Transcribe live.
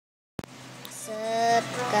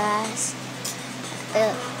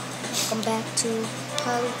to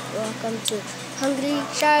Hungry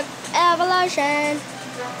Shark Evolution.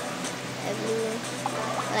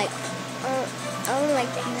 Like I don't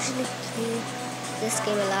like usually play this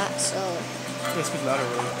game a lot, so yeah, speak louder,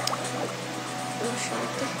 really.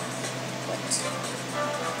 What?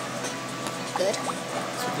 Good.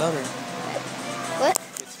 Speak louder. What?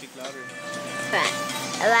 Yeah, speak louder.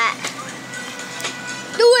 Alright.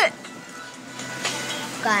 Do it.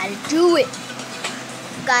 Gotta do it.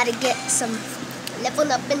 Gotta get some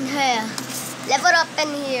level up in here. Level up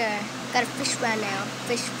in here. Got a fish right now.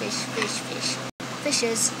 Fish.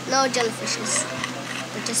 Fishes. No jellyfishes.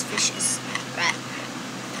 They're just fishes. Right.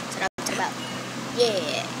 That's what I'm talking about.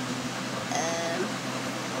 Yeah.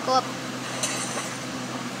 Go up.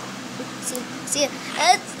 See it.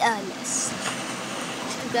 Yes.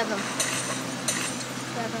 Grab them.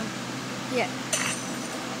 Here.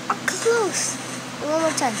 Oh, close. One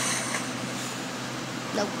more time.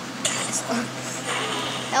 Nope.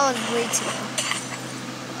 That was way too low.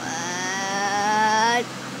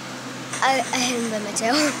 I hit him by my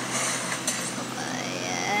tail.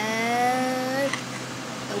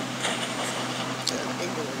 Nope.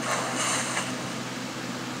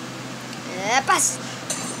 Pass.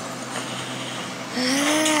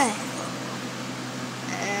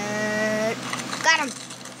 Got him.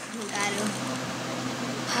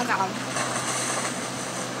 I got him.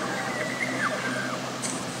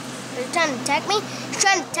 Are you trying to attack me? You're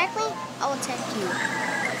trying to attack me? I will attack you.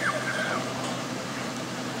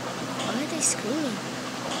 Why are they screaming?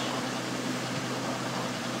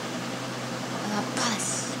 Wapas.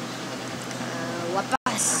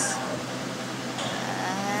 Wapas.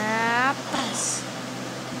 Wapas.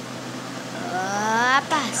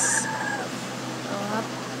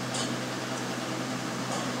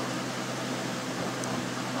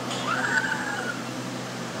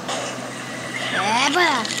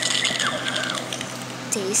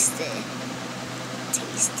 Tasty.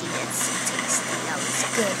 Tasty, that's so tasty. That was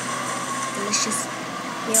good. Delicious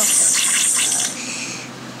meal.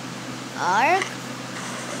 Arg.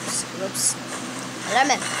 Whoops.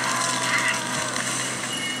 Lemon.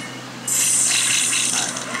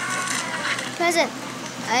 Present.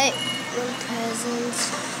 I want presents.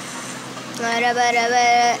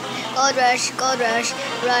 Gold rush.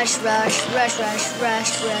 Rush.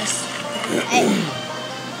 Hey.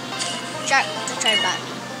 Shark, don't try to bite me.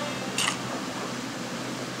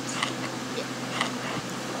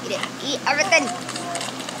 Eat it. Eat everything.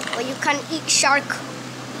 Well, you can't eat shark.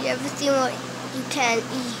 Eat everything what you can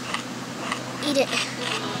eat. Eat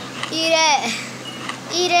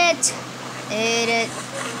it.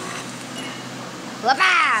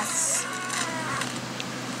 Wapas!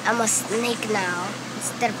 I'm a snake now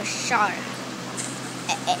instead of a shark.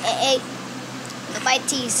 Hey. The bite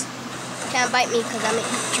tease. Can't bite me because I'm gonna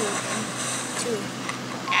eat you too.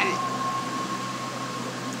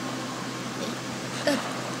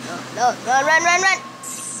 No, run.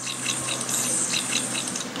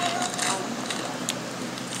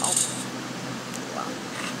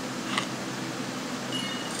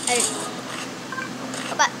 Hey.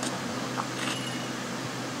 Apa?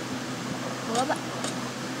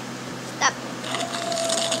 Stop.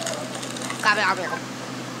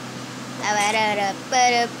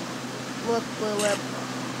 Whoop.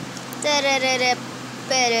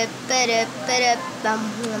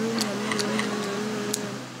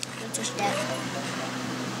 Don't touch that.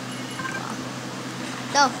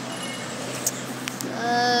 No.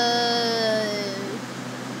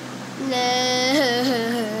 No.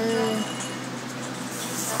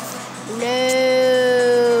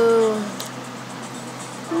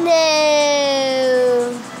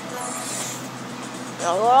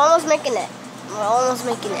 We're almost making it. Almost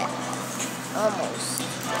making it.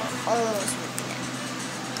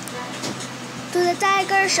 To the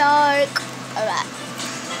tiger shark. Alright.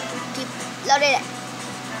 Keep loading it.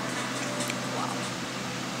 Wow.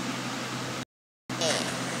 Yeah.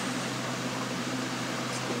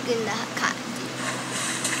 Get in the cat.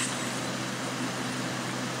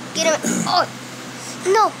 Get him. Oh!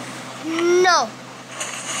 No!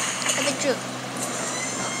 I bet you.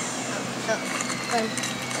 No.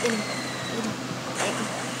 Get him.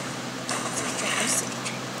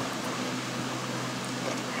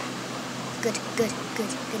 Good.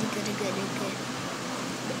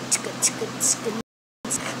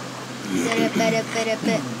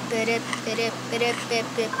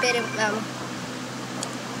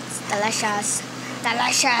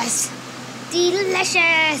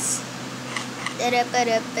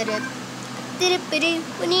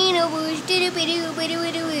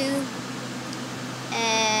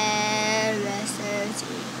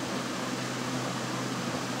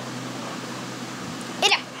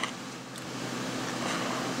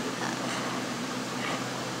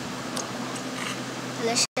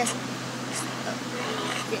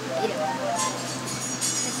 eat it.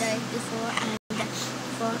 I died before I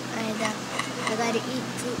die. I gotta eat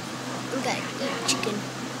food. I gotta eat chicken.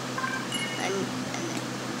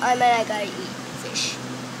 And I gotta eat fish.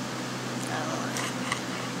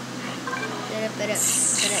 Better.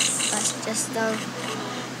 That's just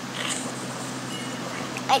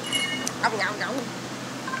Hey.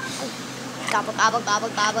 Gobble.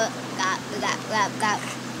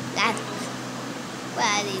 That. Well,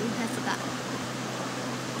 I didn't. I forgot.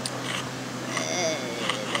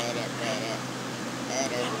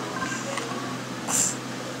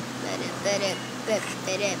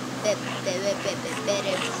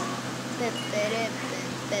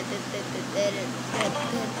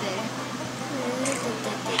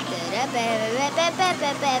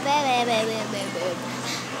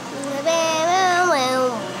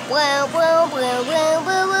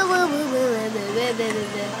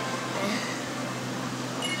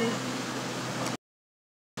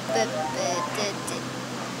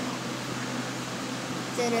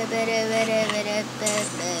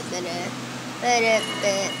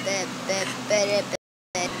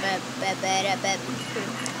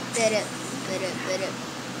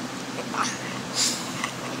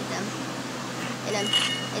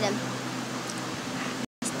 Hit him.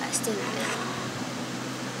 Stink.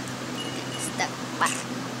 Stuck back.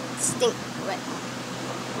 Stink. Right.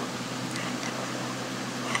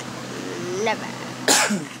 Never.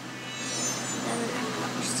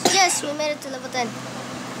 Yes, we made it to level 10.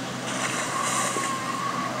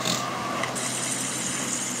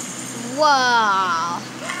 Wow.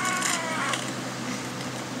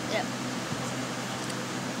 Yep.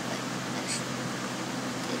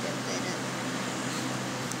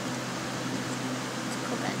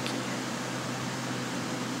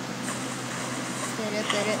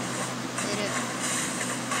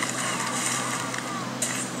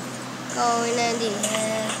 Going in the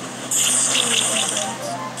air.